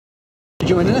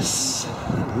joining us.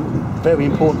 Very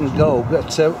important goal.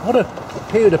 But what a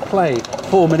period of play.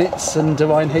 4 minutes, and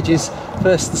Ryan Hedges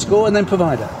first the score and then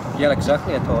provider. Yeah,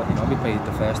 exactly. I thought, we played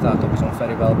the first half, that was done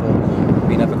very well, but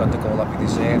we never got the goal that we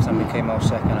deserved, and we came out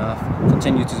second half,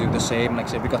 continued to do the same. Like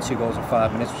I said, we got 2 goals in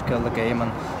 5 minutes, which killed the game,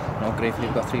 and gratefully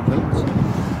we got 3 points.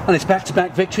 And it's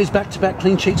back-to-back victories, back-to-back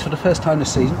clean sheets for the first time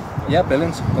this season. Yeah,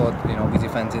 brilliant. But we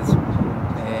defended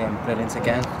brilliant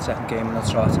again. Second game in the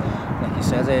trot. Like you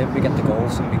said, we get the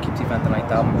goals and we keep defending like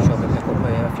that. I'm sure we'll pick up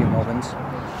a few more wins.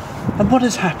 And what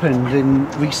has happened in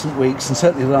recent weeks, and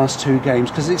certainly the last 2 games,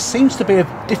 because it seems to be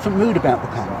a different mood about the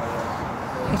camp?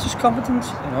 It's just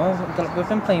confidence, we've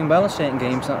been playing well in certain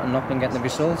games and not been getting the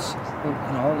results.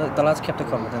 The lads kept the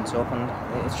confidence up, and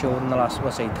it showed in the last,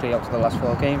 let's say, 3 out of the last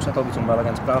 4 games. I thought we've done well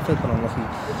against Bradford, but unlucky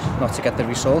not to get the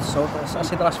results. So I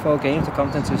say the last 4 games, the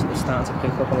confidence is starting to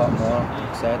pick up a lot more.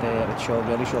 Like I said, it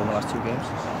really showed in the last 2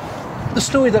 games. The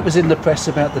story that was in the press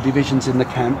about the divisions in the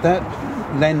camp, that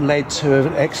then led to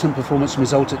an excellent performance and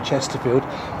result at Chesterfield.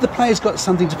 The players got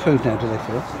something to prove now, do they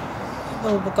feel?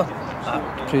 Well, we've got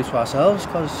that to prove to ourselves,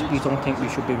 because we don't think we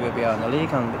should be where we are in the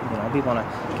league, and we want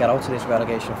to get out of this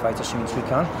relegation fight as soon as we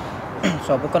can.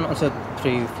 So we've got nothing to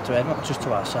prove to everyone, not just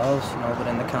to ourselves. We're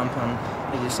in the camp, and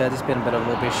as you said, it's been a bit of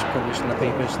rubbish published in the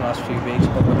papers in the last few weeks,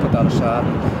 but we'll put that aside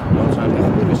and try and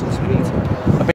get the results we need.